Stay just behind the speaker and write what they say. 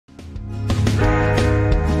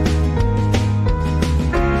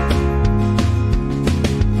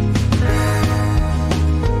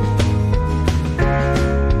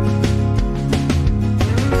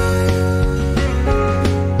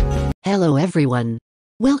everyone.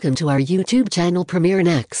 Welcome to our YouTube channel Premiere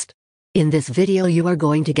Next. In this video you are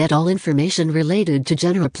going to get all information related to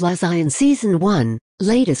Genera Plus Iron Season 1,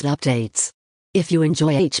 latest updates. If you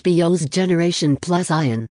enjoy HBO's Generation Plus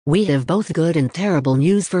Iron, we have both good and terrible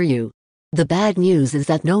news for you. The bad news is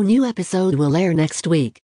that no new episode will air next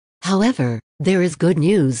week. However, there is good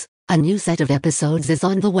news, a new set of episodes is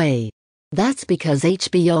on the way. That's because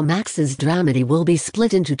HBO Max's Dramedy will be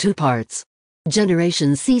split into two parts.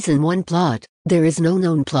 Generation Season 1 plot. There is no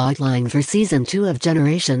known plotline for Season 2 of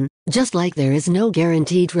Generation, just like there is no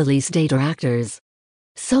guaranteed release date or actors.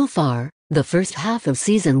 So far, the first half of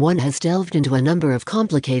Season 1 has delved into a number of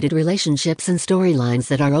complicated relationships and storylines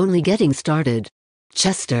that are only getting started.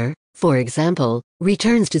 Chester, for example,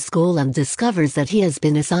 returns to school and discovers that he has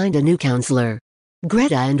been assigned a new counselor.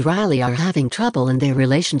 Greta and Riley are having trouble in their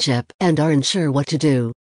relationship and aren't sure what to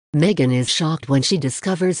do. Megan is shocked when she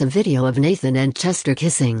discovers a video of Nathan and Chester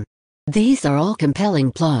kissing. These are all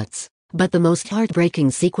compelling plots, but the most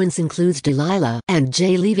heartbreaking sequence includes Delilah and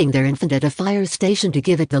Jay leaving their infant at a fire station to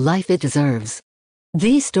give it the life it deserves.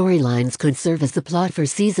 These storylines could serve as the plot for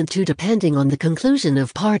Season 2 depending on the conclusion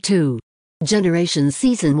of Part 2. Generation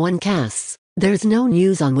Season 1 casts. There's no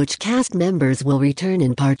news on which cast members will return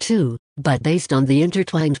in Part 2, but based on the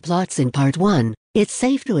intertwined plots in Part 1, it's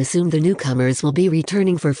safe to assume the newcomers will be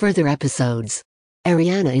returning for further episodes.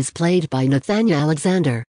 Ariana is played by Nathania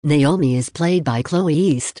Alexander, Naomi is played by Chloe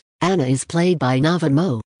East, Anna is played by Nava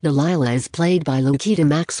Mo, Delilah is played by Lokita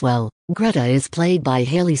Maxwell, Greta is played by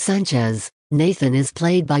Haley Sanchez, Nathan is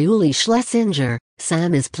played by Uli Schlesinger,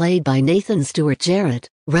 Sam is played by Nathan Stewart Jarrett,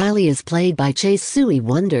 Riley is played by Chase Suey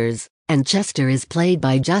Wonders, and Chester is played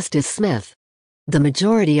by Justice Smith. The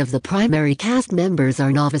majority of the primary cast members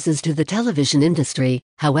are novices to the television industry,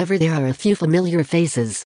 however there are a few familiar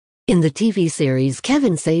faces. In the TV series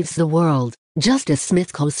Kevin Saves the World, Justice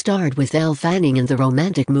Smith co-starred with Elle Fanning in the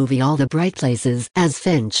romantic movie All the Bright Places as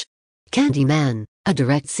Finch. Candyman, a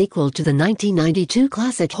direct sequel to the 1992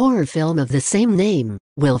 classic horror film of the same name,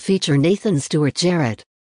 will feature Nathan Stewart Jarrett.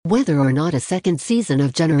 Whether or not a second season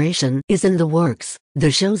of Generation is in the works, the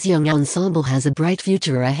show's young ensemble has a bright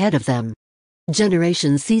future ahead of them.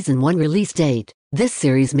 Generation Season 1 release date. This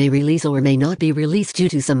series may release or may not be released due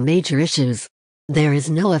to some major issues. There is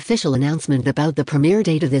no official announcement about the premiere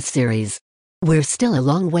date of this series. We're still a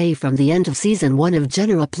long way from the end of Season 1 of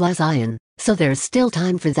Genera Plus Iron, so there's still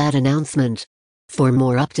time for that announcement. For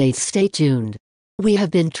more updates stay tuned. We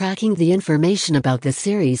have been tracking the information about the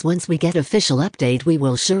series. Once we get official update we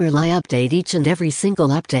will surely update each and every single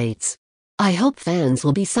updates. I hope fans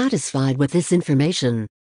will be satisfied with this information.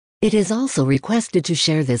 It is also requested to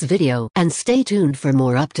share this video and stay tuned for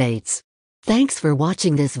more updates. Thanks for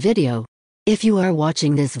watching this video. If you are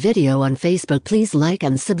watching this video on Facebook please like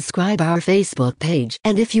and subscribe our Facebook page,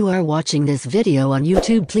 and if you are watching this video on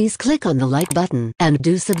YouTube please click on the like button and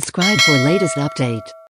do subscribe for latest update.